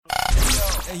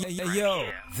Yo.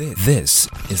 This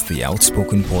is the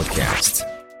Outspoken Podcast.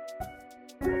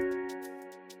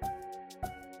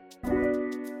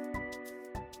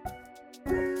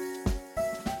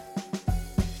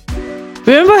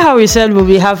 Remember how we said we'll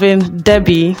be having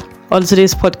Debbie on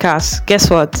today's podcast? Guess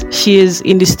what? She is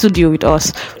in the studio with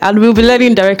us and we'll be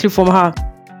learning directly from her.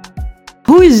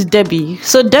 Who is Debbie?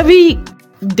 So Debbie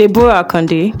Deborah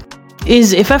Akonde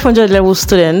is a 500 level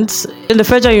student in the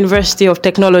Federal University of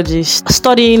Technology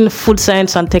studying food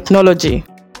science and technology.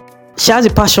 She has a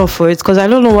passion for it because I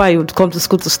don't know why you would come to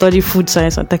school to study food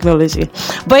science and technology.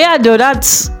 But yeah, though,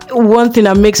 that's one thing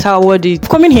that makes her worthy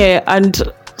coming here and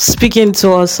speaking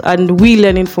to us and we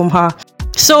learning from her.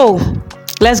 So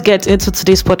let's get into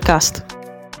today's podcast.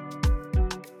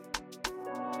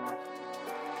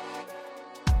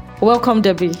 Welcome,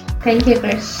 Debbie. Thank you,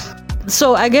 Chris.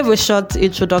 So I gave a short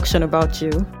introduction about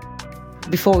you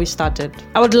before we started.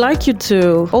 I would like you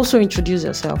to also introduce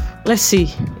yourself. Let's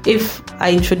see if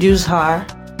I introduce her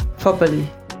properly.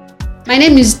 My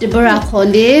name is Deborah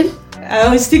Akonde.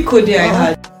 I still Kode I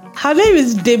had. Her name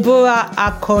is Deborah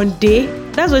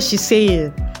Akonde. That's what she's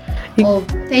saying. Oh,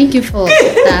 thank you for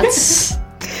that.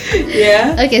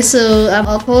 Yeah. Okay, so I'm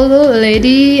a polo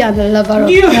lady and a lover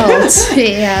of health.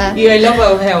 Yeah. You're a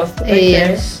lover of health. Okay.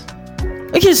 Yes.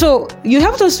 Okay, so you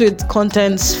helped us with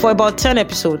contents for about 10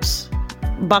 episodes,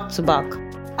 back to back.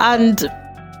 And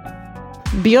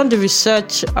beyond the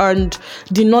research and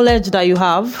the knowledge that you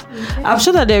have, I'm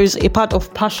sure that there is a part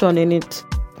of passion in it.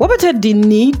 What better the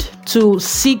need to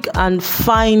seek and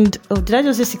find, did I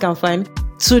just say seek and find?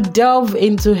 To delve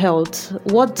into health.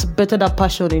 What's better than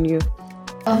passion in you?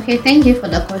 Okay, thank you for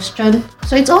the question.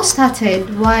 So it all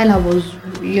started while I was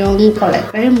young, like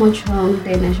very much young.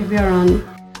 Then I should be around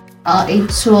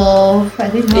age 12. I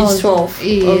think Age 12.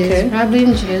 Yes, Okay. probably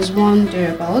in GS1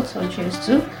 thereabouts or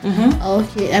GS2. Mm-hmm.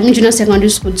 Okay, I'm in junior secondary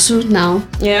school too now.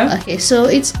 Yeah. Okay, so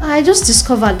I just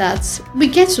discovered that we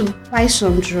get to buy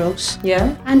some drugs.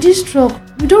 Yeah. And this drug,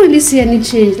 we don't really see any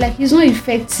change. Like, it's not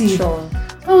effective. Sure.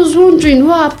 I was wondering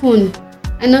what happened.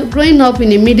 And growing up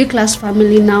in a middle class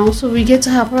family now, so we get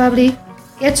to probably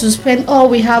get to spend all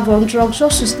we have on drugs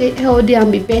just to stay healthy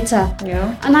and be better.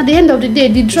 Yeah. And at the end of the day,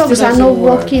 the drugs still are not doesn't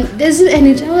work. working. There isn't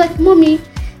anything. I was like, Mommy,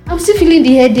 I'm still feeling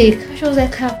the headache. She was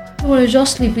like, I want to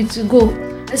just sleep it to go.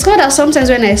 It's called that sometimes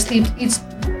when I sleep, it's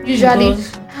usually.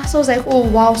 So I was like, oh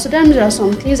wow. So that means there are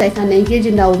some things I can engage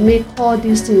in that will make all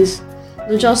these things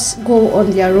just go on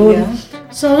their own. Yeah.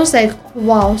 So I was like,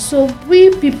 wow. So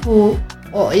we people,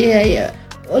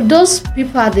 those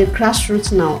people at the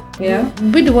grassroots now, Yeah.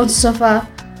 we the ones to suffer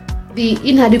the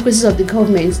inadequacies of the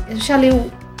government, especially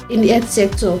in the health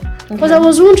sector. Because I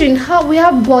was wondering how we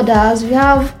have borders, we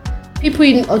have people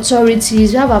in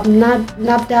authorities, we have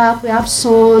NAFDAC, we have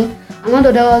SON, and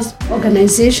all those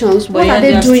organizations. What are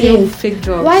they doing? Fake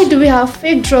drugs. Why do we have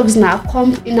fake drugs in our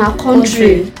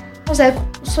country? I was like,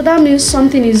 so that means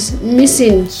something is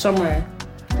missing Somewhere.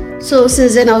 So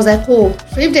since then I was like, oh,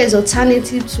 so if there's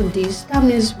alternative to this, that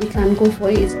means we can go for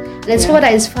it. And it's what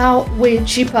that is far way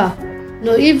cheaper.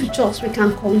 If just we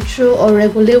can control or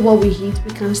regulate what we eat,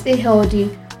 we can stay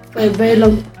healthy for a very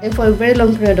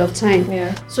long period of time.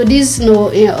 Yeah. So this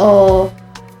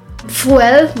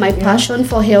fuel my passion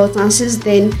for health, and since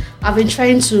then I've been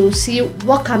trying to see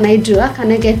what can I do, how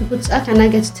can I get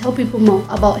to tell people more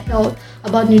about health,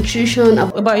 about nutrition,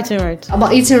 About eating right.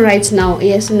 about eating right now,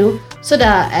 yes, so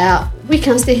that we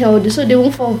can stay healthy, so they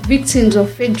won't fall victims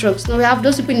of fake drugs. We have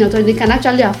those people in authority, they can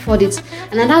actually afford it,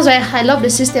 and that's why I love the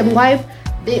system. Why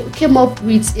they came up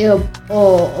with a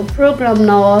program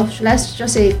now, let's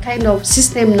just say kind of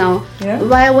system now,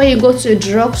 where when you go to a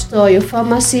drugstore, your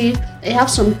pharmacy, they have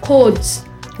some codes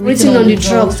written on the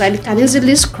drugs that you can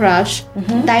easily scratch,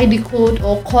 die the code,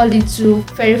 or call it to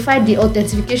verify the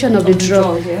authentication of the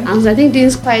drug. And I think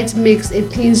this quite makes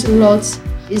things a lot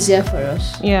easier for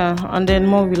us. Yeah, and then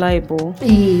more reliable.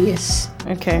 Yes.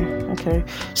 Okay.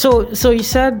 So you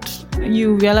said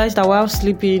you realized that while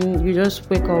sleeping, you just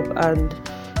wake up and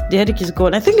the headache is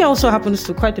gone. I think it also happens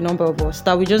to quite a number of us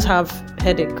that we just have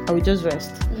headache and we just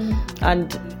rest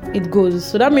and it goes.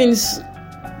 So that means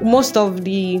most of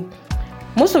the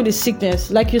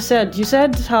sickness, like you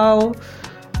said how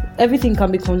everything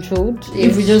can be controlled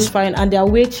if we just find, and they are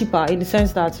way cheaper in the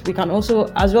sense that we can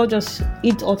also as well just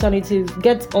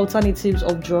get alternatives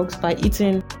of drugs by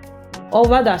eating, or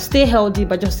rather stay healthy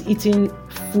by just eating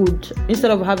food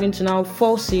instead of having to now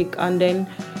fall sick and then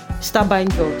start buying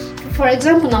drugs? For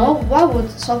example, now why would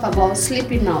talk about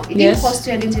sleeping now? It Yes. didn't cost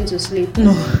you anything to sleep.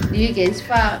 No. Do you get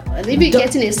maybe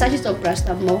getting a sachet of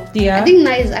paracetamol? Yeah. I think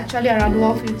now is actually around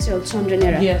 150 or 200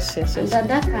 naira. Yes. And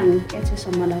that can get you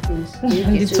some other things. Do you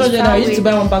And get? the So it's 200 far I used to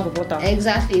way- buy one bag of water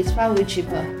Exactly, it's far way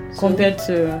cheaper. So compared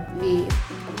to. be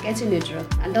getting a drug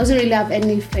and doesn't really have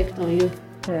any effect on you.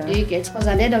 Yeah. Do you get? Because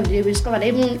at the end of the day, we discovered that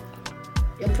even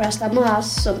your paracetamol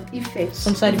has some effects,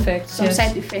 Some side effects. some yes.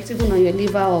 side effects even on your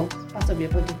liver or part of your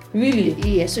body. Really?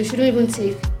 Yeah, so you shouldn't even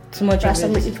take Too much of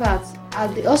paracetamol. it. In fact,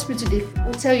 at the hospital, they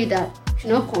will tell you that you should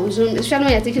not consume, especially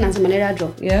when you're taking anti-malaria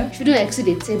drug. Yeah. You shouldn't exceed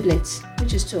a tablet,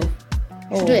 which is 12.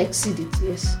 You shouldn't exceed it,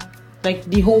 yes. Like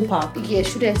the whole pack. Yeah, you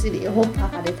shouldn't exceed a whole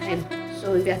pack at a time.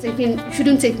 So if you're taking, you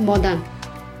shouldn't take more than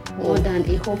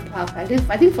a whole pack. I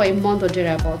think for a month or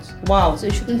thereabouts. Wow. So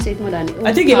you shouldn't take more than a whole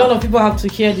I think a pack. lot of people have to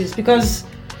hear this because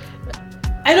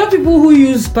I know people who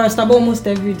use paracetamol almost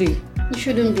every day. You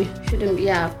shouldn't be,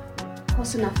 yeah.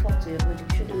 Causing effort to your body,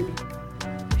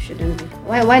 shouldn't be.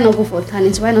 Why not go for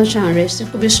tannins? Why not try and rest? It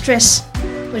could be stress.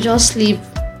 You could just sleep,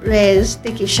 rest,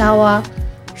 take a shower,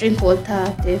 drink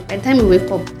water. By the time you wake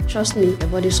up, trust me, your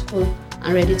body's cool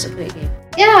and ready to go again.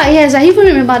 Yeah, yes, I even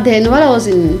remember then while I was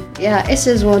in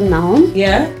SS1 now.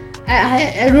 Yeah.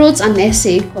 I wrote an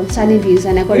essay concerning this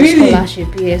and I got Really? a scholarship.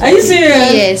 Yes. Are you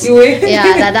serious? Yes. You were?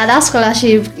 Yeah, that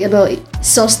scholarship, it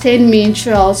sustained me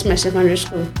throughout my secondary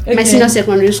school, my Okay. senior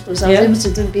secondary school. So I Yeah. was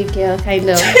able to do big kind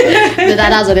of that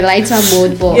was on the lighter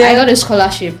mode, but Yeah. I got a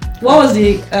scholarship. What was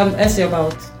the essay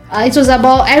about? It was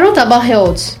about, I wrote about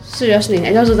health. Seriously,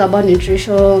 I just wrote about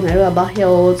nutrition. I wrote about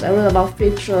health. I wrote about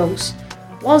fake drugs.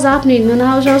 What's happening? And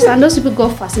I was just, and those people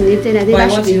got fascinated. I think By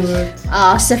that what should you be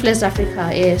wrote? Selfless Africa.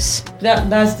 Yes,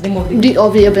 That's the name of the the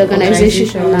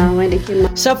organization now when they came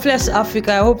out. Selfless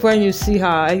Africa. I hope when you see her,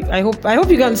 I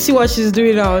hope you can see what she's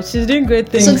doing now. She's doing great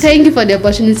things. So thank you for the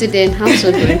opportunity. Then I'm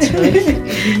so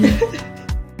grateful.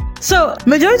 So,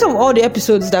 majority of all the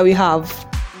episodes that we have,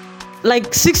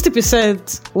 like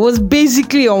 60% was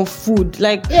basically on food.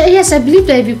 Like, Yes, I believe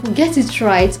that if you could get it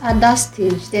right at that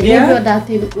stage, then Yeah. every other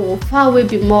thing will far way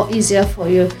be more easier for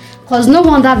you. Because no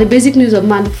wonder the basic needs of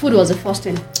man, food was the first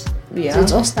thing. yeah, So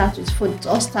it all starts with food. It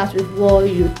all starts with what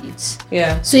you eat.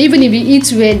 yeah, So even if you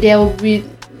eat well, there will be,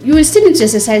 you will still need to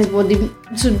exercise, but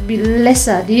to be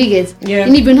lesser. Do you get? Yeah.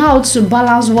 And even how to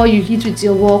balance what you eat with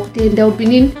your work, then there will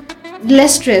be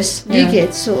less stress. Do you Yeah.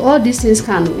 get? So all these things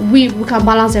we can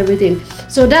balance everything.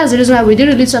 So that's the reason why we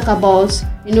didn't really talk about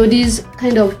these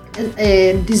kind of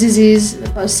diseases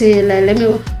per se. Like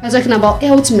we're talking about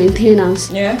health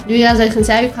maintenance. yeah, Do you guys can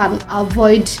say how you can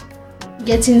avoid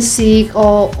getting sick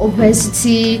or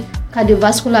obesity,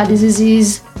 cardiovascular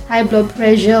diseases, high blood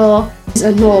pressure,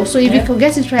 and all. So if you Yeah. can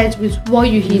get it right with what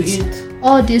you eat,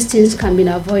 all these things can be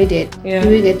avoided. Yeah.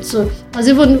 Doing it. So, because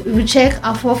even if we check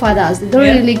our forefathers, they don't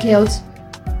Yeah. really need health.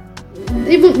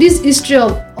 Even this history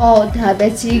of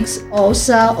diabetics,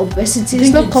 ulcer, obesity, it's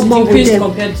not common with them.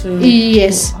 compared to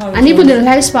Yes, how it and even the was.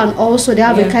 lifespan also, they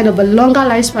have Yeah. a kind of a longer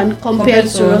lifespan compared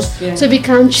to us. yeah. So we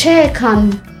can check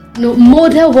and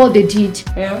model what they did.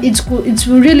 Yeah. It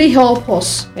will really help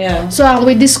us. Yeah. So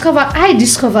I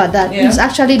discovered that Yeah. it's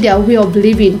actually their way of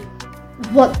living,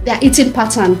 what their eating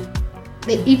pattern.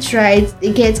 They eat right,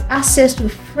 they get access to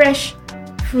fresh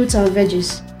fruits and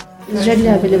veggies. It's readily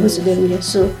available to them here.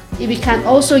 So if we can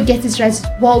also get it right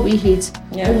what we eat,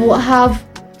 Yeah. we will have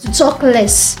to talk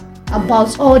less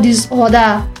about all these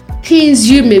other things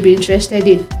you may be interested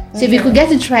in. So if you could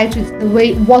get it right with the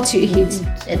way what you eat,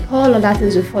 then all other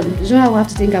things will follow. There's no way we have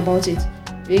to think about it.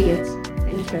 You get?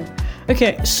 Thank you.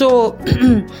 Okay, so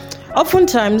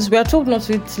oftentimes we are told not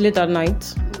to eat late at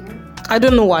night. I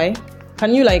don't know why.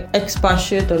 Can you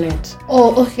expatiate on it?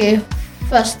 Oh, okay.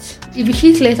 First, if you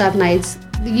eat late at night,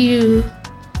 you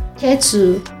get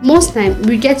to, most time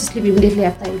we get to sleep immediately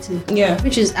after eating, Yeah.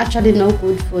 which is actually not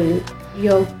good for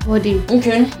your body.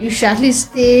 Okay. You should at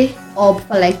least stay up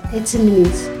for 30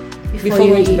 minutes before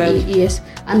you going to eat. bed. Yes,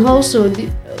 and also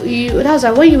that's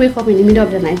why when you wake up in the middle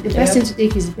of the night, the Yeah. best thing to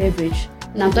take is beverage.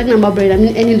 And I'm talking about bread. I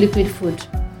mean any liquid food.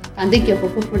 And take your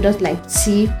cocoa products like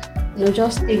tea.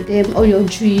 Just take them or your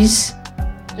juice.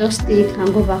 Just take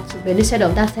and go back to bed instead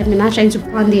of that time you're not trying to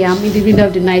pound the yam in the middle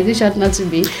of the night. This should not to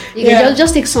be. You can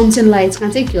just take something light. You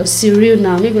can take your cereal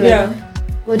now. Maybe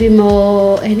Godimo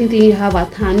or anything you have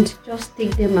at hand. Just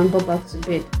take them and go back to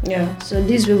bed. Yeah. So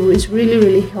this will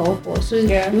really help us. So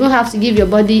Yeah. you don't have to give your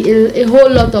body a whole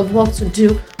lot of work to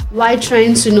do while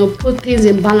trying to put things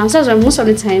in balance. That's why most of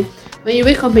the time when you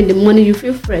wake up in the morning you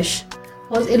feel fresh.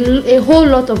 Because a whole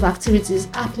lot of activities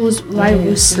happens while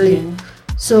you sleep.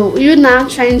 So you're now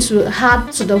trying to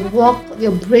add to the work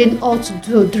your brain ought to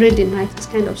do during the night. It's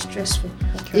kind of stressful.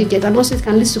 You get, and also it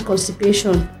can lead to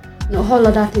constipation. Whole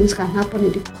other things can happen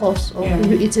in the course of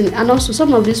you eating. And also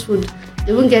some of this food,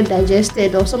 they won't get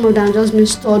digested, or some of them are just being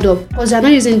stored up because they're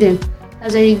not using them.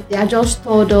 As they are just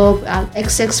stored up and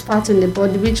excess fat in the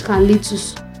body, which can lead to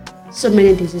so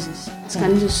many diseases. It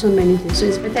can lead to so many things. So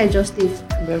it's better just take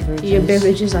your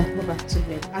beverages and go back to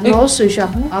bed. And also you should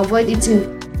avoid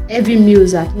eating heavy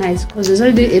meals at night because there's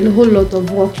already a whole lot of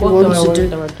work you want to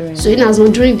do. So in as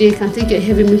much during the day you can take a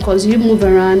heavy meal because you move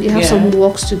around, you have some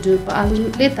works to do. But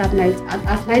late at night,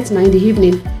 at night now in the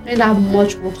evening, you don't have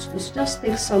much work to do. So just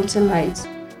take something light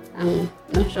and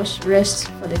just rest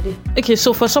for the day. Okay,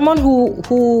 so for someone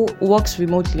who works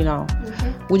remotely now,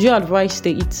 would you advise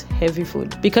they eat heavy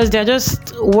food? Because they're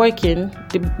just working,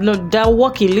 they're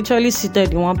working literally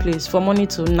seated in one place from morning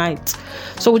to night.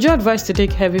 So would you advise to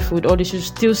take heavy food, or they should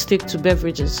still stick to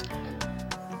beverages?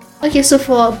 Okay, so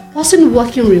for a person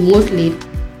working remotely,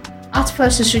 at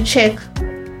first you should check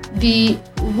the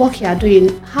work you are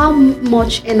doing. How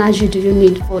much energy do you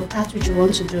need for that which you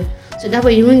want to do? So that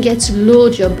way you won't get to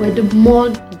load your body more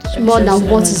than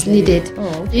what is needed.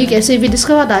 You get, so if you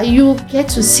discover that you get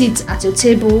to sit at your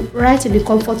table right in the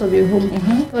comfort of your home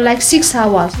for like 6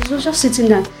 hours, so just sitting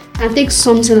there and take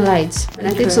something light. And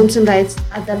I take something light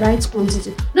at the right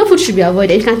quantity. No food should be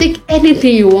avoided. You can take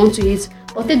anything you want to eat,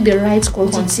 but take the right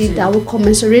quantity that will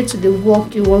commensurate to the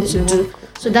work you want to do.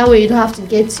 So that way you don't have to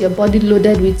get your body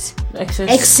loaded with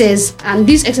excess. And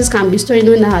this excess can be stored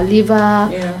in our liver.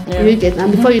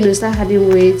 And before you know, start having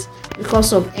weight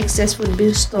because of excess food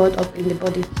being stored up in the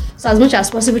body. So as much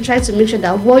as possible, try to make sure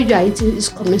that what you are eating is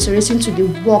commensurating to the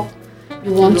work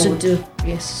you want to do.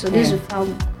 Yes. So this is how.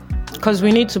 Because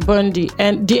we need to burn the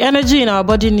energy in our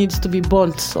body needs to be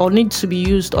burnt or needs to be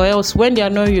used, or else when they are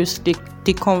not used, they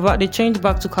change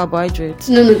back to carbohydrates.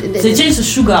 They change to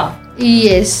sugar.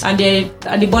 Yes. And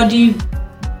the body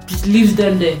leaves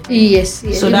them there. Yes.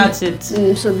 So that's it.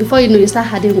 So before you know, you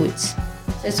start adding weight.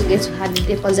 So you get to add it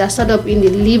there because they are stored up in the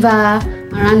liver,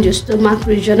 around your stomach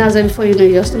region. As before you know,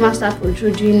 your stomach starts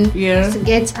protruding. To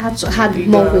get to add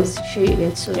more weight. Sure you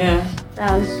get. So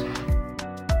that's.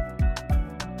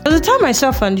 At the time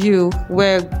myself and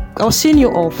I was seeing you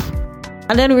off,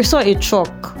 and then we saw a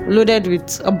truck loaded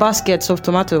with a basket of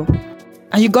tomato,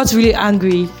 and you got really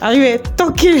angry, and you were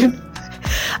talking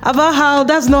about how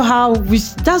that's not how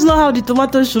the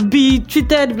tomato should be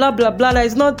treated, blah blah blah.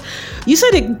 It's not. You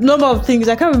said a number of things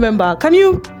I can't remember. Can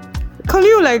you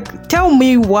like tell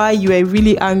me why you were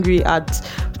really angry at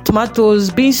tomatoes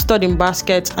being stored in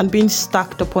baskets and being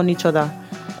stacked upon each other?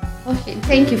 Okay,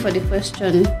 thank you for the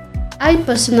question. I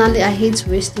personally, I hate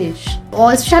wastage,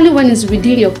 or especially when it's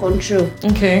within your control.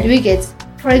 Okay. You get,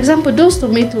 for example, those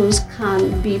tomatoes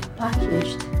can be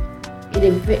packaged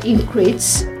in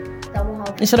crates that will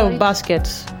have instead of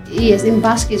baskets. Yes, in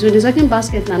baskets. When you're talking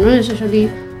baskets now, not necessarily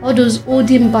all those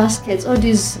olden baskets, all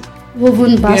these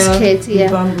woven baskets,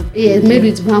 made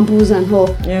with bamboos and all.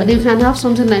 But you can have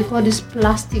something like all these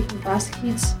plastic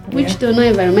baskets, which they're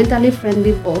not environmentally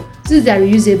friendly, but since they are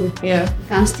reusable, you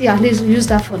can still at least use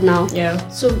that for now.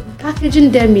 So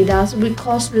packaging them will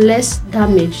cause less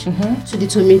damage to the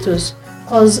tomatoes,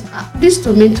 because these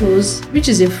tomatoes, which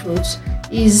is a fruit,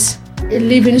 is a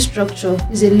living structure,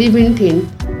 is a living thing.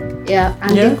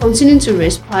 And they continue to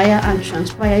respire and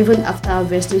transpire even after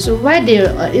harvesting. So while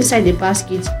they're inside the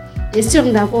basket, they still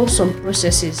undergo some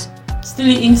processes.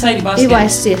 Still inside the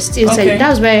basket? Still inside.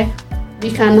 That's where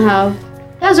we can have.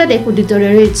 That's why they could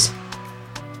deteriorate.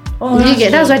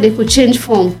 That's why they could change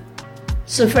form.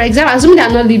 So, for example, assuming they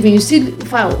are not living, you still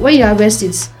when you harvest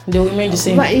it, they will remain the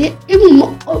same. But even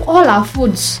all our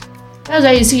foods. That's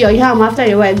why you see your yam after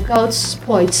a while got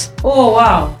spoiled. Oh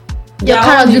wow! Your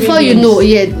carrots, before you know,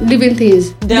 living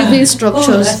things, living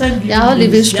structures. They are all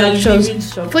living structures.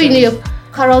 Before you know, your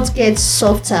carrots get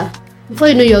softer. Before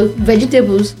you know, your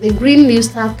vegetables, the green leaves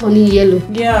start turning yellow.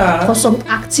 Because some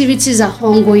activities are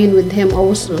ongoing with them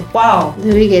also. Wow.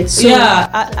 There we get. So,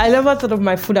 I never thought of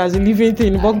my food as a living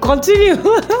thing, but continue.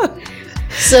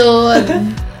 So,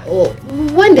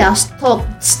 when they are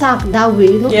stuck that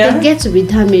way, they get to be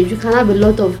damaged. You can have a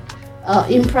lot of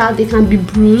impact. They can be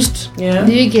bruised.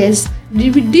 Do you get?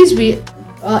 This will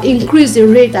increase the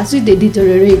rate as if they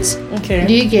deteriorate.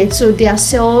 Do you get? So their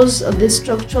cells, the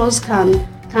structures can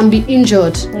be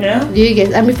injured. Do you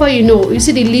get? And before you know, you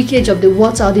see the leakage of the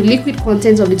water or the liquid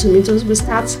contents of the tomatoes will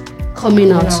start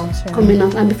coming out.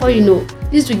 And before you know,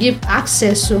 this will give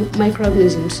access to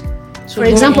microorganisms. So for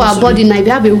example, our body now, if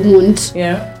you have a wound,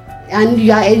 and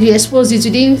you expose it,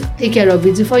 you didn't take care of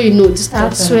it, before you know it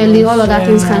starts swelling, all other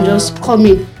things can just come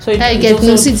in. So now you get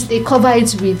no seeds, they cover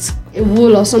it with a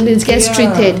wool or something, it gets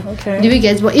treated. Do we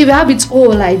get? But if you have it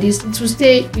all like this, it will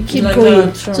stay, you keep like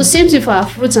going. So same thing for our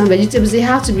fruits and vegetables, they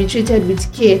have to be treated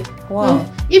with care. Wow.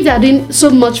 If they are doing so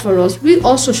much for us, we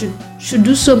also should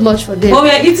do so much for them. But we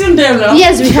are eating them now.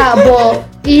 Yes, we have. But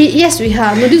yes, we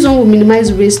have. No, this one will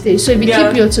minimize wastage. So if you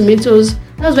keep your tomatoes,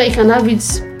 that's why you can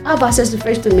have access to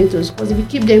fresh tomatoes. Because if you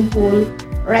keep them whole,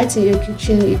 right in your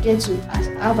kitchen, you get to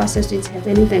have access to it at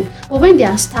any time. But when they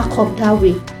are stacked up that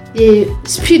way, they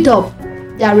speed up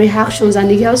their reactions and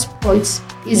they get spoiled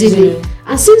easily.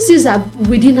 And since these are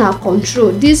within our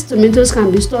control, these tomatoes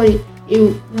can be stored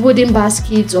in wooden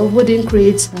baskets or wooden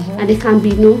crates, and they can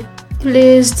be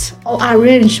placed or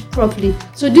arranged properly.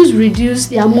 So this reduces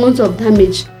the amount of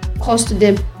damage caused to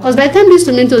them. Because by the time these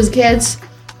tomatoes get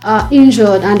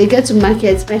injured and they get to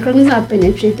market, microorganisms are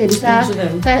penetrated. They start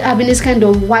having this kind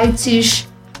of whitish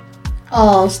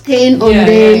stain on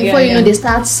them. Before you know, they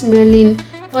start smelling.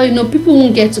 Before you know, people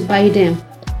won't get to buy them.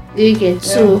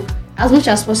 So as much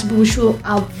as possible, we should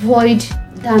avoid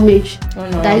damage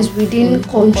that is within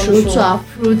control to our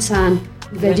fruits and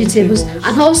vegetables.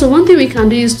 And also, one thing we can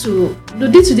do is to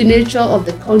due to the nature of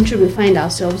the country we find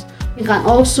ourselves, we can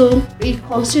also be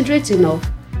considerate enough.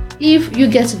 If you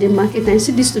get to the market and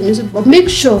see these tomatoes, but make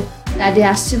sure that they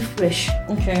are still fresh.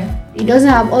 It doesn't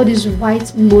have all these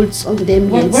white molds on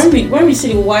them yet. When we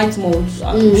see the white molds,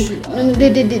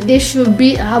 they should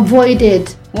be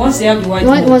avoided. Once they have the white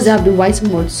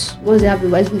molds. Once they have the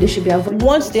white molds, they should be avoided.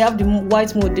 Once they have the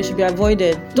white mold, they should be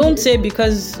avoided. Don't say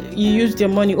because you used your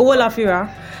money,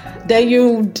 then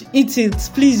you eat it.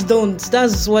 Please don't.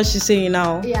 That's what she's saying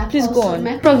now. Please go on.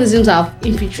 Microorganisms have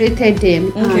infiltrated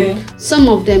them. And some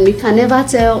of them, we can never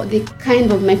tell the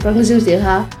kind of microorganisms they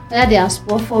have, whether they are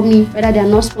spore forming, whether they are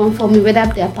not spore forming, whether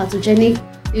they are pathogenic.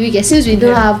 Since we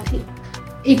don't have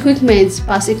equipment,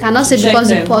 but you cannot say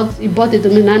because you bought the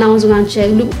tomato and I was going to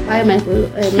check, look by a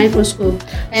microscope,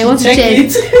 and you want to check.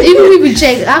 Even if you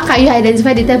check, how can you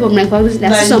identify the type of microorganisms?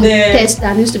 There's some tests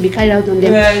that needs to be carried out on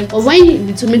them. But when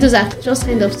the tomatoes are just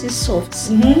kind of still soft,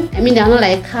 I mean, they're not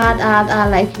like hard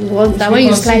like you want. That when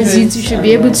you slice it, you should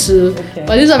be able to.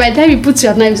 But this one, by the time you put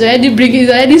your knife, it's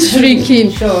already shrinking.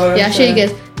 Sure You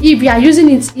get. If you are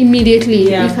using it immediately, you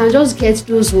can just get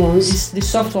those ones. The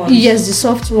soft ones. Yes, the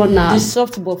soft one now. The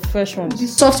soft but fresh ones. The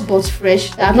soft but fresh.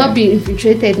 They are not being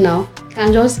infiltrated now. You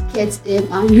can just get them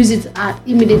and use it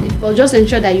immediately. But just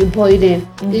ensure that you boil them.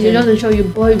 You just ensure you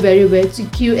boil very well to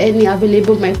kill any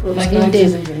available microbes in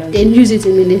them. Then use it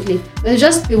immediately. When it's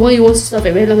just the one you want to stop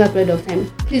a very longer period of time,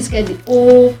 please get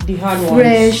the hard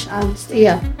fresh ones.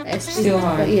 And still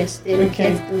hard. Yes, then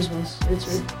get those ones.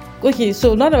 Okay,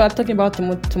 so now that we're talking about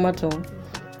tomato,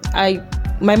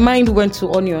 my mind went to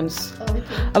onions.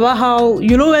 About how,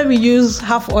 when we use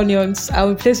half onions and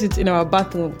we place it in our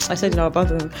bathroom,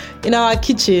 in our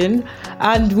kitchen,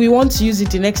 and we want to use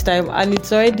it the next time, and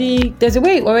there's a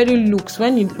way it already looks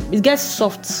when it gets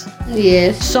soft.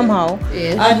 Somehow.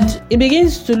 And it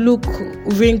begins to look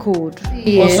wrinkled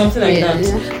or something like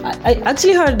that. I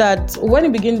actually heard that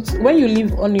when you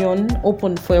leave onion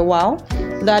open for a while,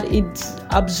 that it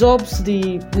absorbs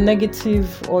the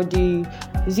negative or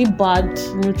bad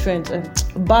nutrients,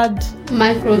 bad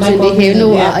microbes in the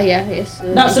hair. Yes.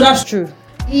 So that's true.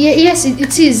 Yes,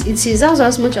 it is. Also,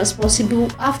 as much as possible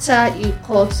after you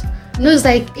cut. It's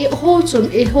like a whole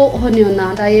onion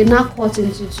now that you're not cut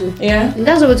into two. And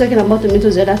that's what we're talking about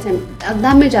tomatoes the other time.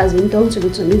 Damage has been done to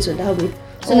the tomato that way.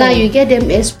 So now you get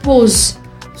them exposed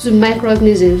to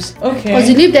microorganisms. Because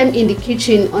you leave them in the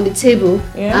kitchen on the table.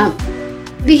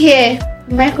 The hair,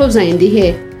 microbes are in the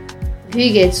hair.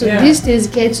 These things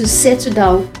get to settle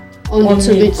down on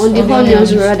the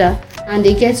onions rather, and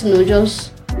they get to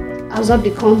just absorb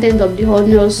the content of the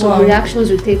onions. So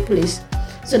reactions will take place.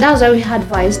 So that's why we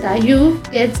advise that you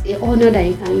get an onion that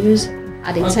you can use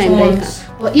at the time that you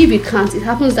can. But if you can't, it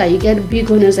happens that you get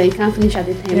big onions that you can't finish at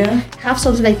the time. Have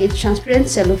something like a transparent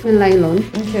cellophane nylon.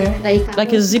 That you can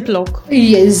like a Ziploc.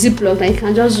 Yes, Ziploc. That you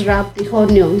can just wrap the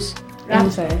onions. And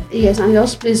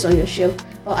just place it on your shelf.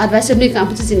 Or advisably, you can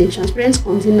put it in a transparent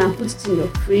container and put it in your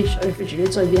fridge or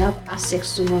refrigerator if you have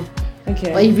access to one.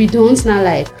 But if you don't, now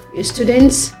like your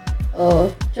students,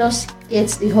 just get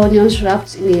the onions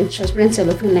wrapped in a transparent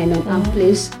cellophane nylon and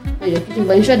place on your kitchen.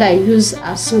 But ensure that you use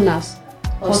as soon as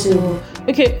possible.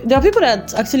 Okay, there are people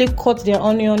that actually cut their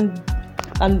onion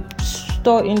and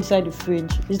store inside the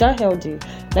fridge. Is that healthy?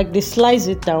 Like they slice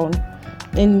it down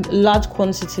in large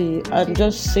quantity and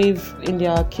just save in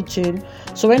their kitchen.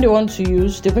 So when they want to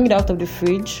use, they bring it out of the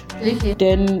fridge,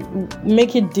 then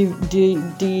make it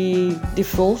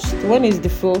defrost. When it's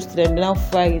defrost, then now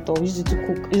fry it or use it to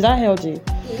cook. Is that healthy?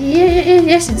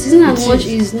 Yes, it isn't as much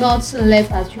is not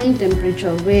left at room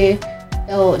temperature where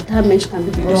damage can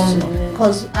be caused.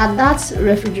 Because at that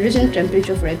refrigeration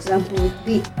temperature, for example,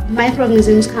 the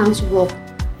microorganisms can't work.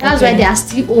 That's why they are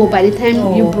still old by the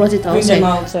time you brought it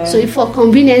outside. So if for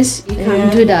convenience you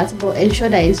can do that, but ensure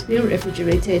that it's being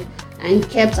refrigerated and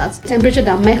kept at temperature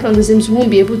that microorganisms won't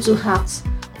be able to act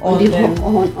on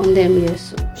them.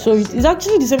 Yes. So it's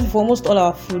actually the same for almost all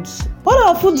our foods. All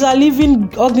our foods are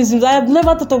living organisms. I have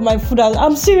never thought of my food as,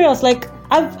 I'm serious,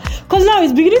 because now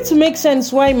it's beginning to make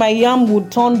sense why my yam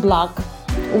would turn black.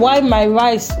 Why my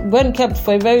rice, when kept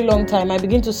for a very long time, I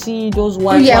begin to see those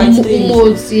white things.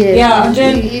 Molds, and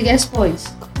then it gets spoiled.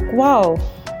 Wow,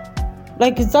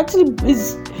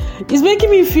 it's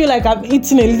making me feel like I'm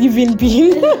eating a living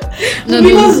being.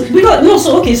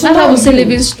 That's how we say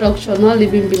living structure, not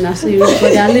living being as you, but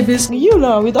they are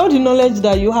living. With all the knowledge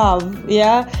that you have,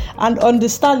 and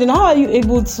understanding, how are you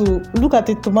able to look at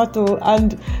a tomato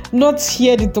and not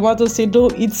hear the tomato say,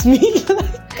 "Don't eat me"?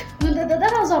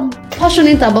 That's what I'm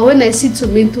passionate about when I see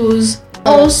tomatoes.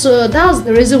 Also, that's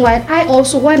the reason why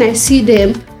when I see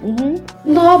them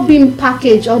not being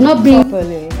packaged or not being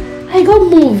properly, I got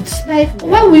moved.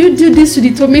 Why will you do this to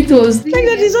the tomatoes? They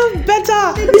deserve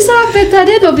better. They deserve better. At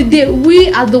the end of the day,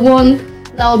 we are the one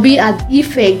that will be at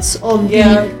effects of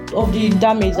the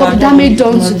damage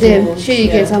done to them. Sure, you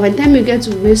get. And by the time you get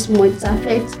to waste more, it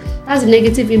affects. That's a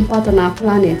negative impact on our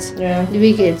planet. Do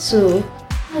we get? So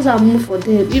that's how I move for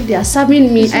them. If they are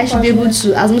serving me, I should be able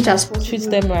to, as much as possible, treat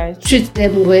them right. Treat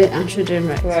them well and treat them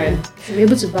right. So should be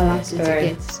able to balance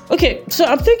it. Okay, so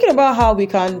I'm thinking about how we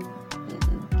can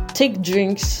take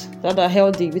drinks that are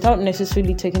healthy without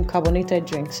necessarily taking carbonated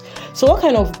drinks. So what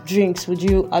kind of drinks would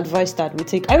you advise that we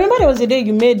take? I remember there was a day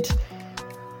you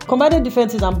combined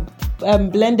different things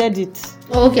and blended it.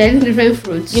 Okay, different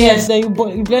fruits. Yes, then you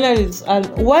blended it. And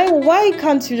why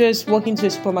can't you just walk into a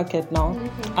supermarket now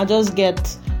and just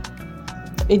get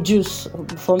a juice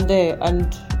from there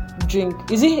and drink?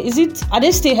 Are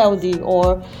they still healthy,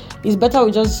 or is better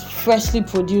we just freshly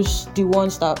produce the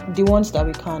ones that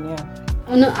we can?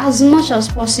 As much as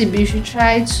possible, you should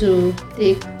try to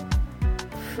take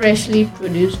freshly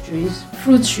produced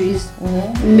fruit trees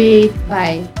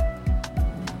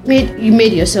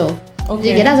made yourself.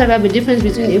 Okay. That's the difference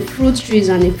between a fruit trees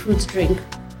and a fruit drink.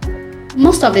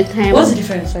 Most of the time. What's the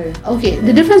difference? Sorry. Okay,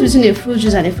 the difference between a fruit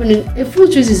juice and a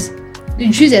fruit juice is the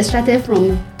juice extracted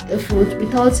from the fruit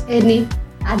without any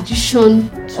addition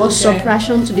or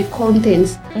subtraction to the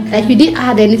contents. Like you didn't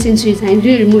add anything to it and you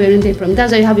didn't remove anything from it.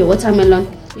 That's why you have your watermelon.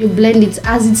 You blend it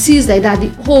as it is like that. The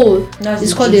whole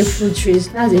is called a fruit juice.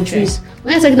 That's a juice.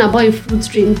 When you're talking about a fruit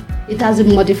drink, it has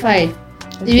been modified.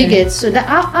 Do you get? So that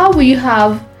how will you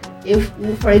have, if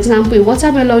for example a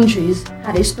watermelon juice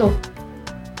had a stop?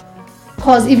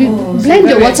 Because if you blend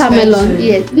your watermelon,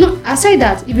 aside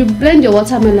that, if you blend your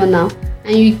watermelon now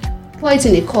and you pour it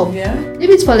in a cup,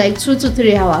 leave it for like 2 to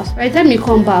 3 hours. By the time you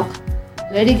come back,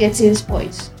 it's already getting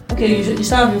spoiled. Okay, you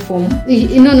start having foam.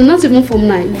 No, not even foam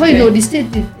now. Before you know,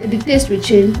 the taste will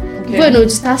change. Before you know,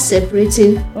 it starts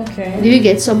separating. Okay. Then you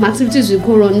get some activities will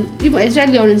go on. Even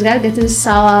especially orange, getting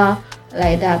sour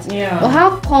like that. Yeah. But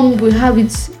how come we have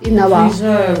it in our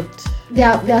preserved? There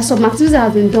are some activities that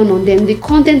have been done on them. The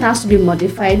content has to be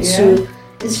modified to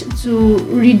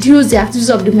reduce the activities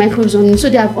of the microbes on it, so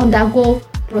they have undergo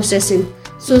processing.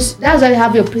 So that's why you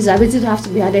have your preservatives have to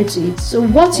be added to it. So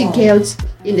what you get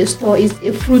in the store is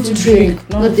a fruit drink,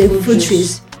 not a fruit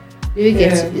trees. You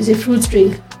get it's a fruit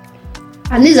drink,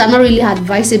 and these are not really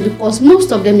advisable because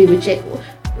most of them you will check.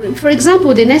 For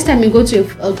example, the next time you go to a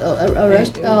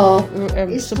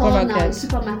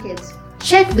supermarket,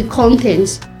 check the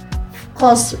contents.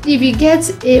 Because if you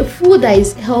get a food that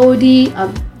is healthy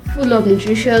and full of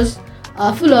nutritious,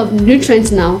 full of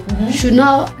nutrients now, should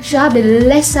have a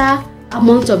lesser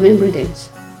amount of ingredients.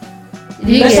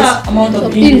 Amount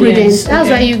of ingredients. That's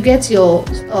why you get your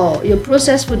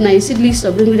processed food now. You see list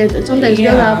of ingredients, and sometimes you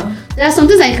don't have. There are some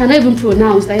things I cannot even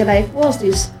pronounce. Like what's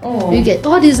this? You get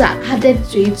all these are added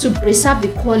to it to preserve the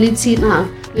quality now.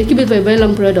 We keep it for a very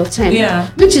long period of time.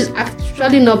 Which is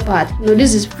actually not bad.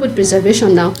 This is food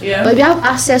preservation now. But if you have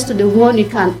access to the one you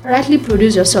can rightly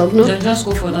produce yourself, then just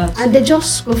go for that. And they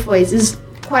just go for it. It's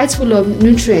quite full of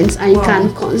nutrients, and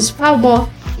it's far more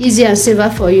easier and safer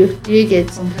for you. Do you get?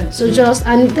 So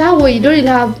and that way you don't really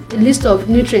have a list of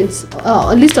nutrients,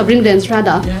 a list of ingredients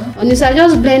rather. And so I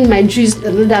just blend my juice.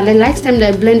 The last time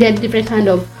that I blended different kind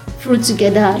of fruit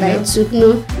together, right? So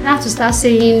you have to start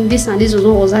saying this and this was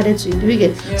what was added to it. Do you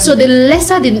get? Yeah. So the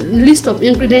lesser the list of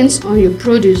ingredients on your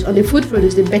produce, on the food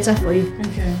produce, the better for you.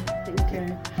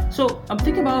 Okay. So I'm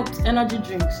thinking about energy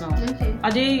drinks now.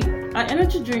 Okay. Are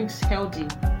energy drinks healthy?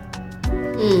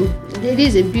 That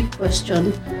is a big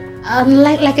question.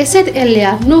 Like I said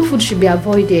earlier, no food should be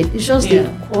avoided. It's just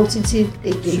the quantity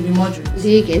taken. Should be moderate. Do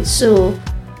you get? So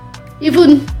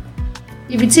even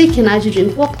if you take energy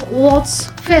drink, what's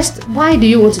first? Why do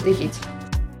you want to take it?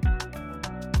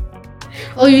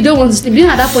 Or you don't want to sleep?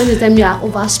 At that point in time, you are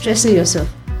overstressing yourself.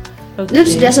 Okay.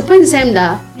 There's a point in time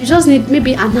that you just need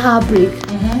maybe an hour break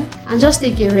and just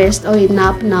take a rest or a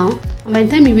nap now. And by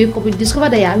the time you wake up, you discover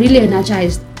that you are really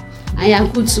energized and you are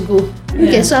good to go.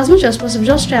 Okay, so as much as possible,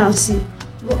 just try and see.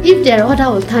 But if there are other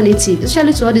alternatives,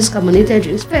 especially to all these carbonated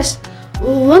drinks, first,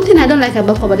 one thing I don't like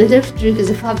about carbonated drink is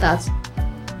the fact that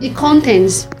the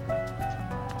contents,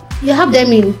 you have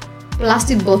them in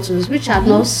plastic bottles which are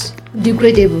not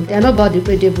degradable. They are not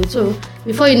biodegradable. So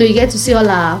before you know, you get to see all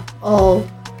our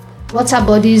water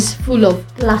bodies full of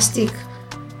plastic,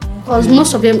 because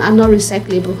most of them are not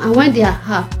recyclable, and when they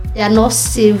are not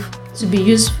safe to be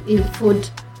used in food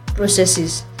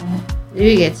processes. Do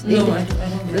you get? No, I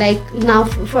don't. Like now,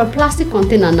 for a plastic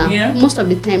container now, most of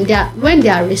the time when they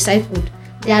are recycled,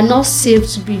 they are not safe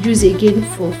to be used again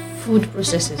for food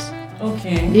processes.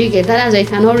 Okay. Do you get that? That's why you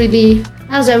cannot really.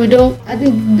 That's why we don't. I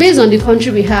think based on the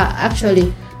country we have,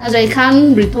 actually, that's why you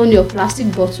can't return your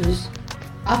plastic bottles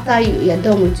after you're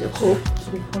done with your Coke.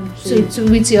 So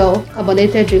with your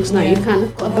carbonated drinks now, you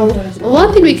can. But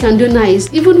one thing we can do now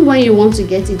is, even when you want to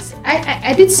get it,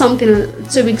 I did something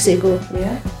 2 weeks ago.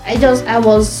 Yeah. I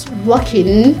was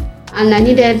working and I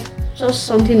needed just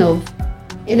something of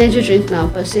energy drink now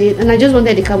per se, and I just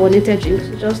wanted the carbonated drink.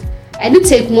 I did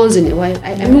take once in a while.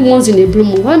 I mean once in a blue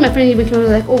moon. One of my friends was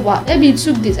like, "Oh wow, maybe you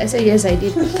took this." I said, "Yes, I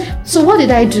did." So what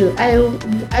did I do?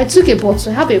 I took a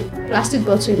bottle. I have a plastic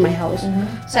bottle in my house.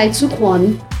 So I took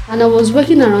one and I was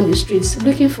walking around the streets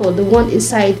looking for the one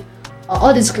inside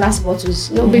all these glass bottles.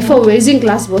 Before we were using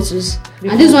glass bottles,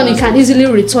 and this one you can easily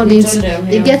return it.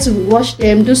 You get to wash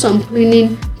them, do some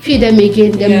cleaning, feed them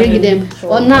again, then bring them.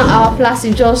 But now our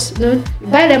plastic just you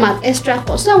buy them at extra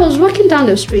cost. So I was walking down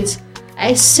the streets.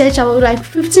 I searched, I was like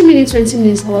 15 minutes, 20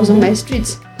 minutes, I was on my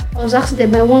street. I was asking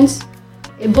them, I want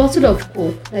a bottle of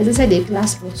Coke that's inside a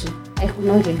glass bottle. I could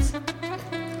not get.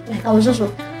 Like I was just,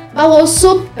 I was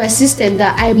so persistent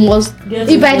that I must,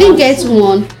 if I didn't get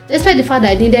one, despite the fact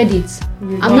that I needed it,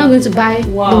 I'm not going to buy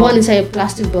the one inside a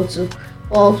plastic bottle.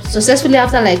 Or successfully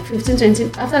after like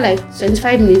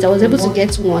 25 minutes, I was able to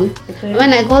get one. Okay.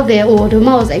 When I got there, the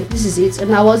man was like, "This is it,"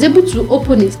 and I was able to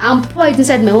open it and pour it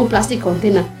inside my own plastic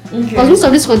container. Because most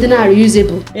of these containers are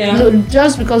reusable.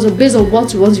 Just because of based on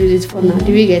what you want to use it for now.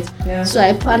 Do we get? So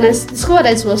I discovered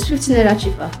that it was 15 naira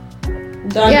cheaper.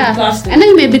 Plastic. And then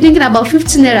you may be thinking about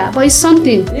 15 naira, but it's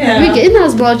something. We get in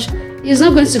as much. It's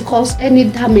not going to cause any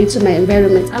damage to my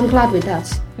environment. I'm glad with that.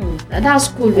 That's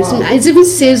cool. Wow. It even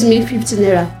saves me 15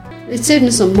 naira. It saves me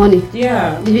some money.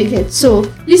 So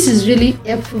this is really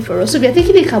helpful for us. So if you're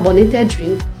taking a carbonated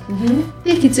drink,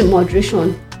 take it in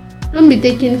moderation. Don't be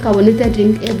taking carbonated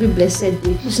drink every blessed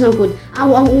day. It's not good.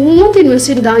 And one thing we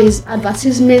see down is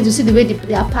advertisements. You see the way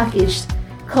they are packaged.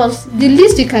 Because the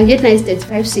least you can get now is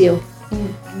 35 cl.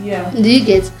 Do you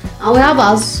get? And we have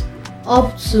ours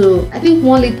up to, I think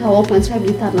 1 liter or 1.5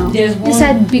 liter now.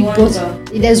 Inside big bottle,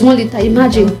 there's 1 liter.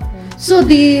 Imagine. So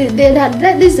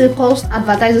this is called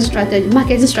advertising strategy,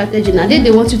 marketing strategy. Now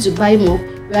they want you to buy more,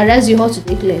 whereas you have to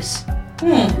take less.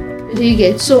 Do you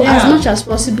get? So as much as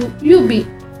possible, you'll be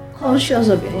conscious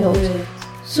of your health.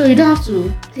 So you don't have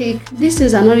to take, these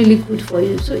things are not really good for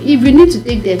you. So if you need to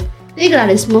take them, take it at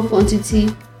a small quantity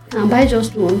and buy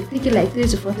just one. Take it like 3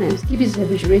 to 4 times. Keep it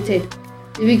refrigerated.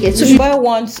 If you get, so you buy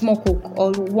one small Coke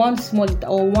or 1 small liter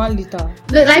or 1 liter.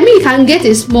 Like me, you can get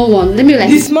a small one. Let me like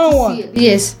the small one.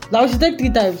 Yes. Now you should take 3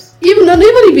 times. Even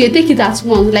if you take it at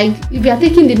once, like if you are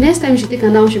taking the next time you should take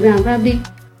another, should be probably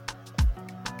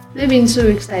maybe in 2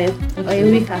 weeks time or a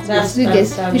week after.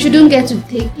 You shouldn't get to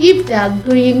take if they are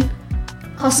doing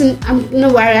causing. I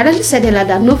already said earlier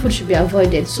that no food should be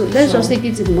avoided. So let's just take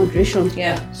it in moderation.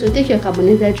 So take your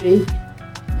carbonated drink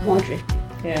moderately.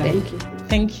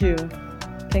 Thank you.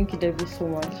 Thank you, Debbie, so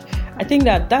much. I think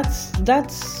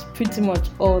that's pretty much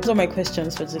all. Those are my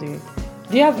questions for today.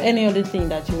 Do you have any other thing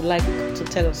that you would like to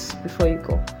tell us before you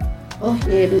go?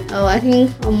 Okay. I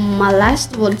think my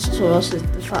last word to us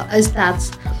is that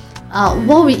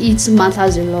what we eat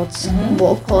matters a lot.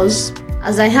 But of course,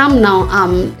 as I am now,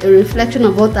 I'm a reflection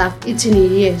of what I've eaten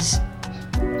in years.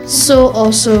 So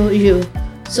also you.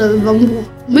 So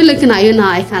me looking at you now,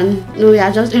 I can you're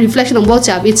just a reflection on what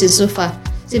you have eaten so far.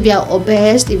 So if you're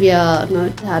obese, if you're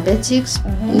diabetics,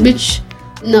 which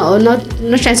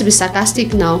not trying to be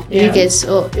sarcastic now. Yeah. You get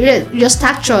so your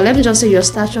stature. Let me just say your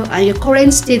stature and your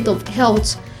current state of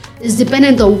health is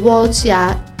dependent on what you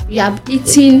are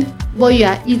eating, what you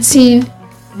are eating.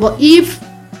 But if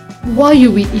what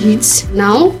you will eat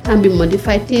now can be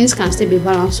modified, things can still be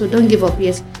balanced. So don't give up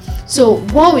yet. So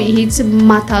what we eat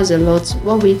matters a lot.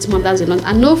 What we eat matters a lot,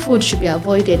 and no food should be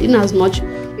avoided. In as much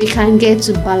we can get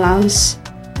to balance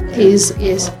things.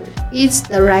 Yes, eat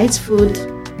the right food,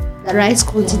 the right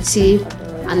quantity,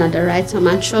 and at the right time.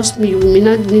 And trust me, you may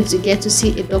not need to get to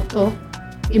see a doctor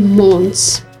in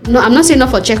months. No, I'm not saying not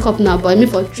for checkup now, but I mean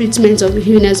for treatment of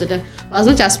illness or that. As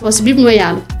much as possible, even when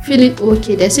you're feeling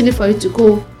okay, there's a need for you to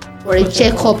go for a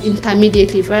checkup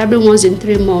intermediately, for every once in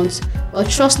 3 months. But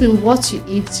trust me, what you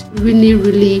eat really,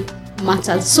 really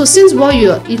matters. So since what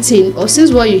you're eating, or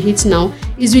since what you eat now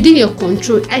is within your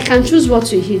control, I can choose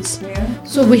what you eat. Yeah.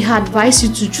 So we advise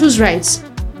you to choose right.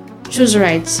 Choose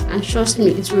right, and trust me,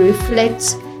 it will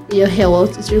reflect in your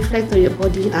health, it will reflect on your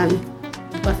body, and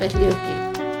perfectly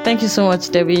okay. Thank you so much,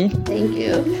 Debbie. Thank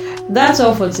you. That's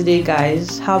all for today,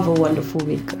 guys. Have a wonderful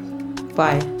week.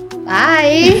 Bye.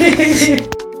 Bye.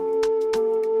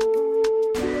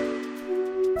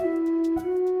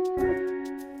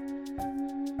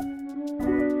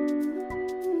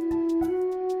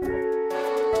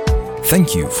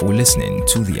 Thank you for listening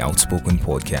to the Outspoken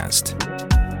Podcast.